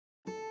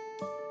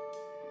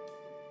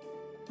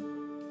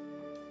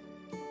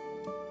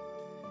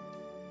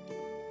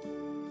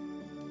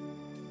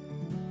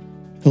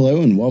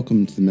Hello and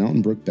welcome to the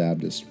Mountain Brook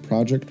Baptist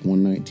Project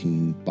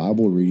 119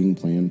 Bible Reading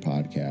Plan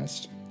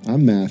podcast.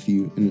 I'm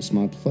Matthew, and it's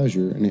my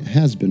pleasure, and it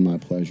has been my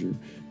pleasure,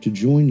 to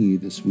join you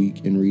this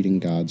week in reading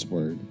God's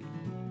Word.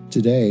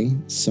 Today,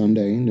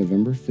 Sunday,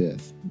 November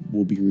 5th,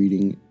 we'll be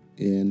reading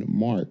in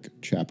Mark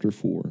chapter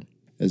 4.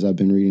 As I've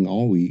been reading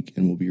all week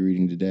and will be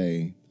reading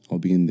today, I'll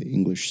be in the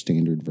English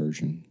Standard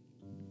Version.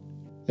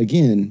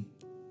 Again,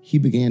 he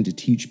began to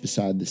teach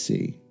beside the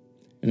sea.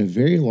 And a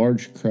very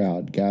large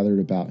crowd gathered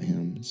about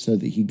him, so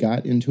that he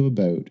got into a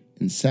boat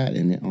and sat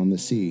in it on the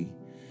sea.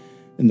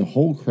 And the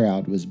whole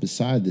crowd was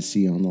beside the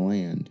sea on the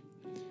land.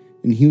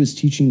 And he was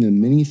teaching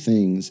them many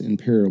things in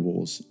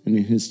parables, and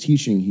in his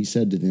teaching he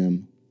said to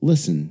them,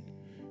 "Listen,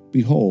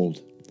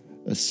 behold,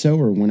 a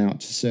sower went out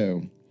to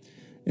sow.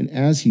 And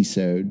as he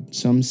sowed,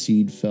 some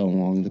seed fell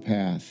along the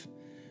path,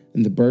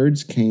 and the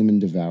birds came and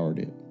devoured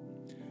it.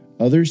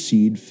 Other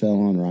seed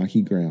fell on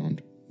rocky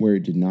ground, where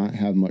it did not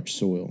have much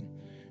soil.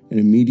 And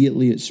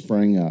immediately it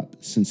sprang up,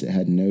 since it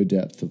had no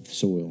depth of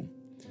soil.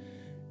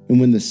 And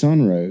when the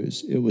sun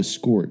rose, it was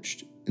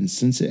scorched, and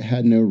since it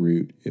had no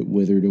root, it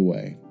withered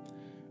away.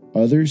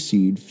 Other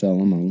seed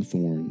fell among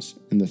thorns,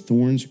 and the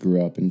thorns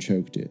grew up and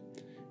choked it,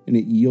 and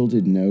it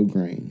yielded no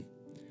grain.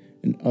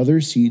 And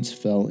other seeds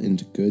fell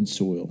into good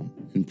soil,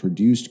 and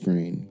produced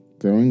grain,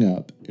 growing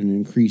up and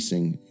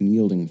increasing, and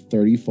yielding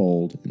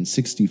 30-fold, and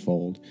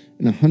 60-fold,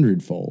 and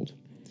 100-fold.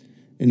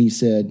 And he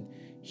said,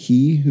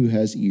 He who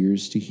has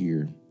ears to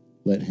hear,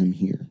 let him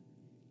hear."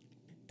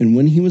 And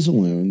when he was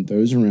alone,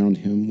 those around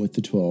him with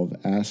the 12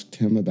 asked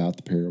him about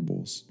the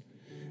parables.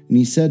 And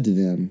he said to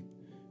them,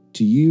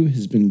 "To you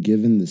has been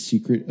given the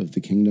secret of the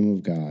kingdom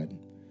of God.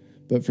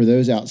 But for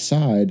those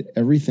outside,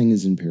 everything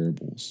is in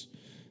parables,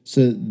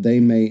 so that they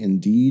may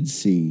indeed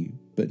see,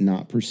 but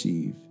not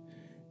perceive,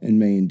 and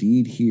may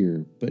indeed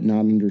hear, but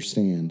not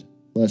understand,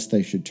 lest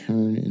they should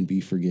turn and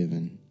be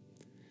forgiven."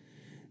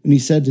 And he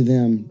said to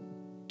them,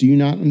 "Do you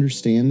not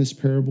understand this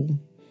parable?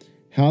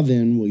 How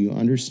then will you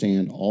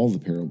understand all the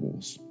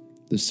parables?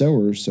 The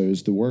sower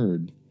sows the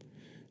word.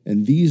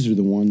 And these are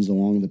the ones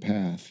along the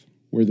path,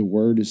 where the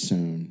word is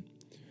sown.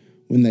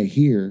 When they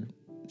hear,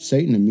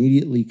 Satan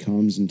immediately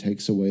comes and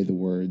takes away the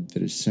word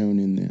that is sown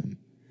in them.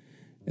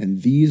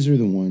 And these are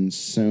the ones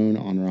sown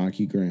on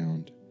rocky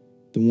ground,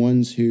 the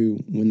ones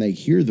who, when they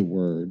hear the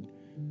word,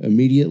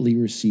 immediately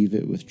receive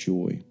it with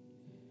joy.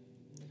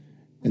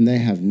 And they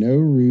have no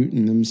root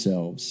in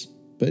themselves,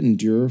 but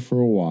endure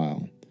for a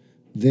while.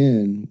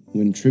 Then,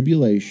 when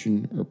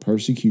tribulation or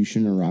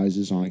persecution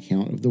arises on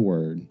account of the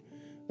word,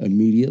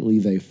 immediately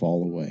they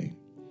fall away.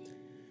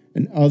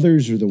 And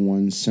others are the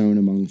ones sown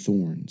among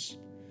thorns.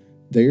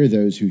 They are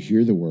those who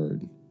hear the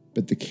word,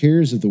 but the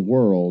cares of the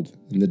world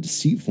and the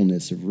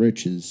deceitfulness of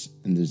riches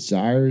and the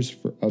desires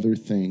for other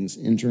things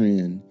enter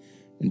in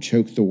and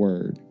choke the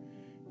word,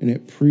 and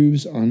it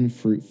proves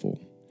unfruitful.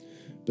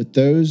 But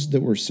those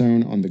that were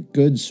sown on the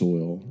good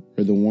soil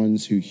are the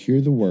ones who hear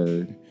the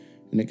word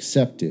and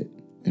accept it,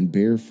 and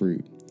bear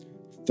fruit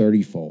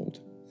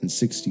 30-fold, and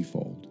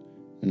 60-fold,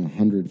 and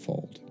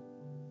 100-fold.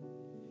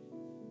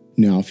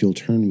 Now, if you'll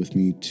turn with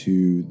me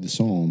to the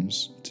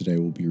Psalms, today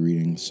we'll be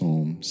reading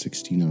Psalm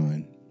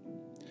 69.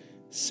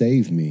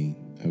 Save me,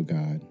 O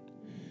God,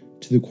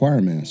 to the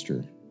choir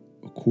master,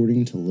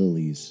 according to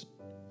lilies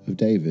of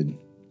David.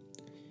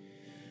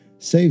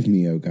 Save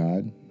me, O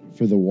God,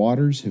 for the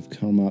waters have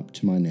come up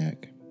to my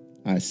neck.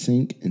 I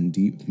sink in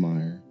deep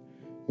mire,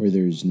 where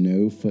there is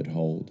no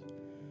foothold.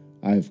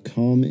 I have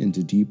come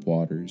into deep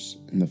waters,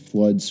 and the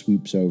flood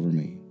sweeps over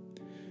me.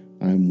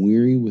 I am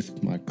weary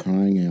with my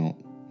crying out.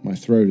 My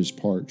throat is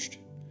parched.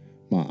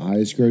 My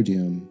eyes grow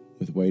dim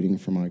with waiting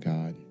for my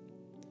God.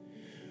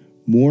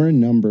 More in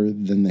number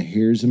than the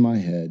hairs in my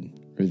head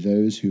are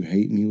those who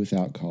hate me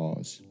without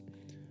cause.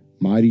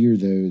 Mighty are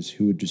those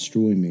who would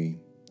destroy me,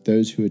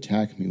 those who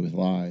attack me with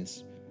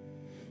lies.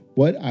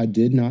 What I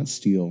did not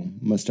steal,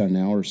 must I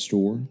now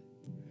restore?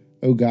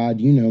 O God,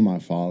 you know my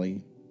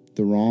folly.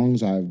 The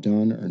wrongs I have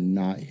done are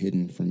not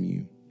hidden from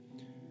you.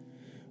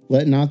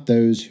 Let not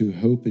those who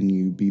hope in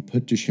you be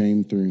put to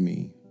shame through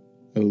me,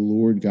 O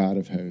Lord God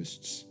of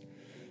hosts.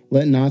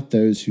 Let not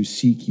those who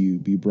seek you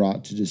be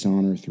brought to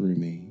dishonor through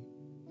me,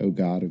 O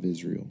God of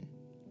Israel.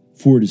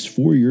 For it is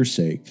for your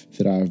sake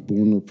that I have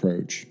borne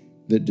reproach,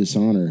 that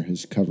dishonor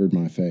has covered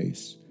my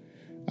face.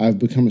 I have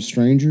become a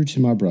stranger to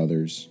my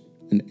brothers,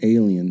 an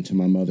alien to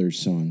my mother's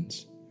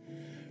sons.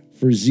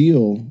 For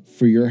zeal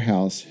for your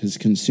house has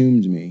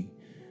consumed me,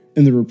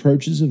 and the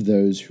reproaches of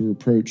those who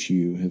reproach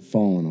you have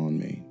fallen on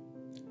me.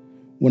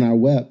 When I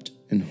wept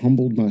and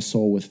humbled my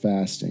soul with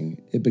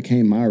fasting, it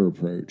became my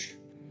reproach.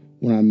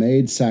 When I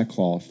made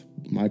sackcloth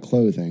my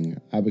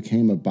clothing, I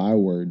became a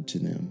byword to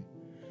them.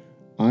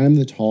 I am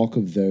the talk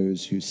of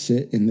those who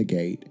sit in the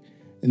gate,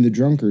 and the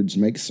drunkards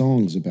make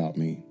songs about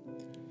me.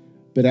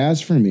 But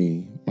as for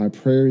me, my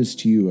prayer is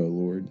to you, O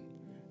Lord.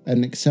 At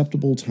an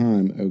acceptable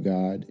time, O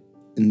God,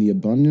 in the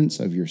abundance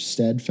of your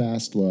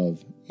steadfast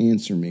love,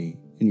 answer me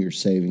in your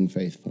saving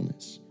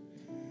faithfulness.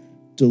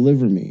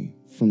 Deliver me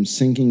from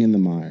sinking in the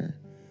mire,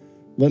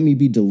 Let me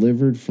be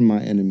delivered from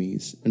my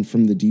enemies and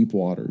from the deep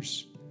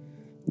waters.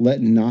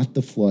 Let not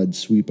the flood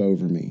sweep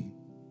over me,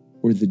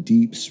 or the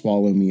deep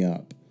swallow me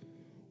up,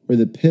 or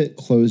the pit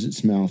close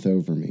its mouth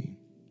over me.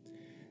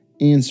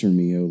 Answer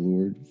me, O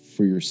Lord,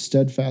 for your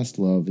steadfast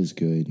love is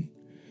good.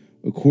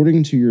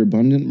 According to your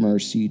abundant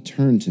mercy,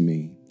 turn to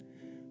me.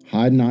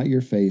 Hide not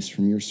your face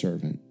from your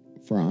servant,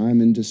 for I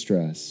am in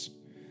distress.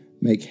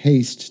 Make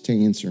haste to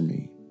answer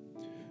me.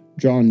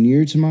 Draw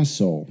near to my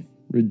soul,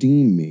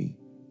 redeem me,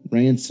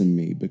 ransom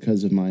me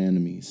because of my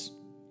enemies.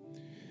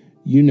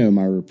 You know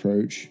my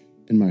reproach,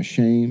 and my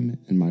shame,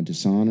 and my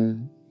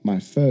dishonor. My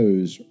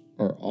foes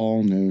are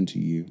all known to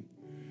you.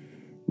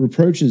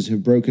 Reproaches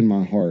have broken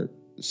my heart,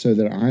 so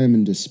that I am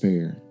in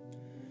despair.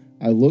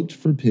 I looked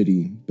for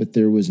pity, but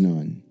there was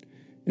none,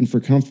 and for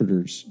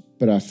comforters,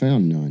 but I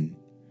found none.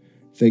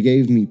 They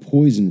gave me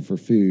poison for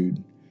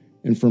food,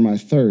 and for my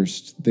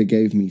thirst they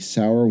gave me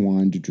sour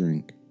wine to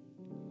drink.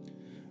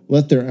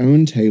 Let their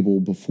own table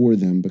before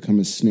them become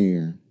a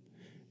snare,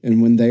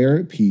 and when they are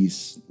at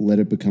peace, let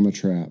it become a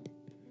trap.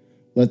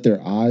 Let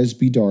their eyes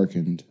be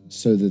darkened,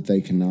 so that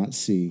they cannot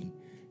see,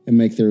 and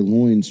make their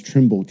loins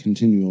tremble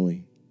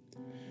continually.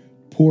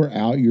 Pour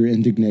out your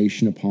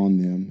indignation upon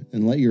them,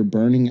 and let your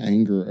burning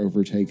anger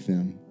overtake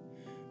them.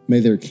 May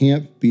their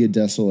camp be a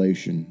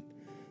desolation.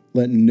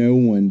 Let no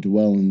one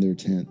dwell in their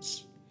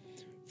tents.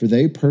 For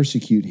they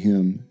persecute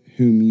him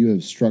whom you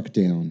have struck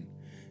down,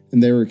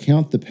 and they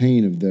recount the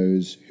pain of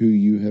those who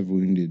you have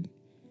wounded.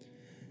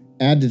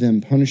 Add to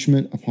them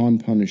punishment upon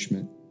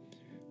punishment.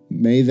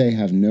 May they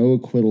have no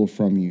acquittal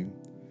from you.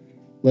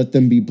 Let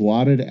them be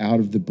blotted out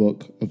of the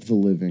book of the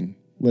living.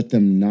 Let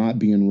them not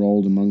be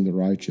enrolled among the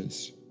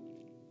righteous.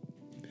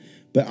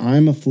 But I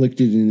am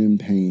afflicted and in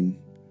pain.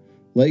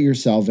 Let your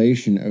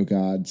salvation, O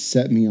God,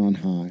 set me on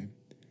high.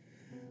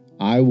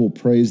 I will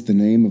praise the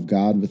name of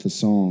God with a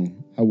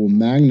song. I will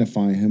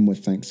magnify him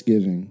with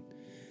thanksgiving.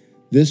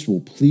 This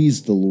will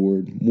please the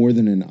Lord more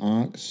than an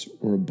ox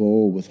or a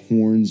bull with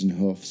horns and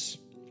hoofs.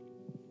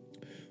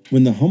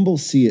 When the humble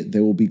see it, they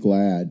will be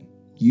glad.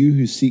 You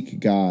who seek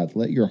God,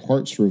 let your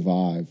hearts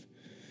revive.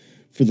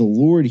 For the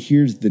Lord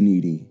hears the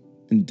needy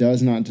and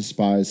does not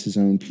despise his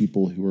own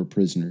people who are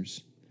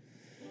prisoners.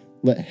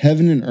 Let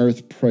heaven and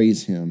earth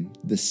praise him,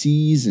 the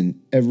seas and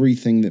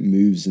everything that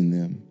moves in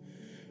them.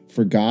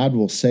 For God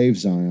will save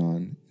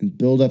Zion and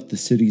build up the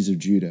cities of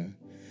Judah,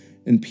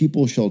 and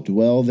people shall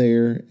dwell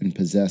there and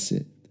possess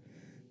it.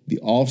 The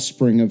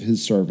offspring of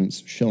his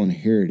servants shall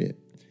inherit it,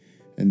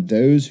 and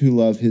those who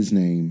love his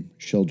name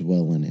shall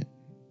dwell in it.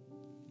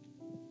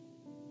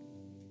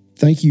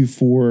 Thank you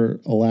for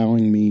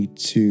allowing me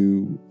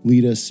to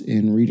lead us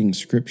in reading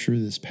scripture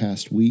this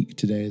past week.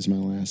 Today is my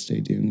last day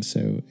doing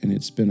so, and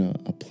it's been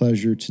a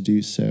pleasure to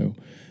do so.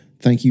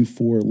 Thank you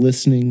for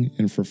listening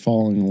and for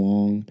following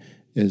along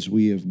as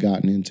we have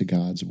gotten into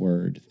God's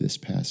word this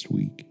past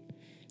week.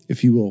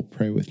 If you will,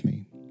 pray with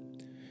me.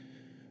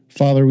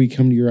 Father, we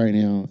come to you right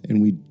now, and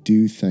we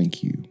do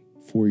thank you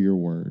for your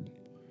word.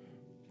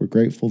 We're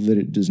grateful that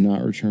it does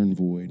not return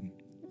void.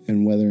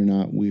 And whether or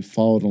not we've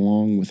followed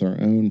along with our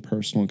own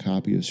personal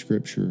copy of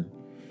Scripture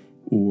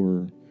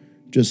or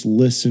just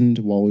listened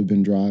while we've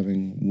been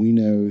driving, we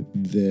know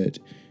that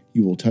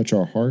you will touch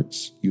our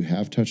hearts, you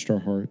have touched our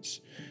hearts,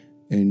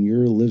 and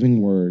your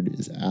living word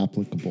is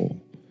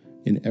applicable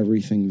in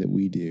everything that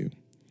we do.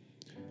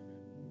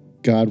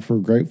 God, we're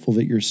grateful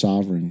that you're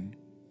sovereign.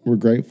 We're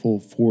grateful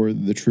for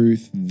the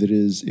truth that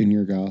is in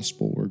your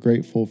gospel. We're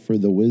grateful for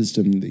the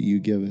wisdom that you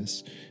give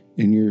us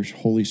in your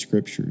holy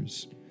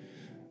scriptures.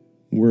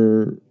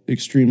 We're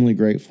extremely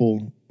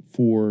grateful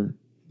for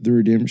the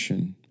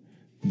redemption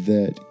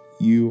that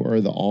you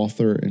are the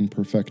author and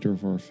perfecter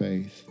of our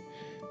faith,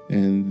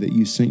 and that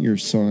you sent your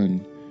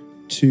Son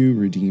to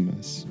redeem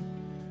us.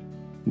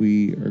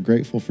 We are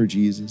grateful for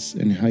Jesus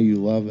and how you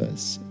love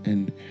us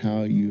and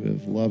how you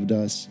have loved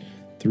us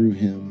through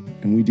him.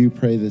 And we do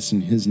pray this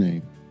in his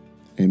name.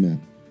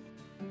 Amen.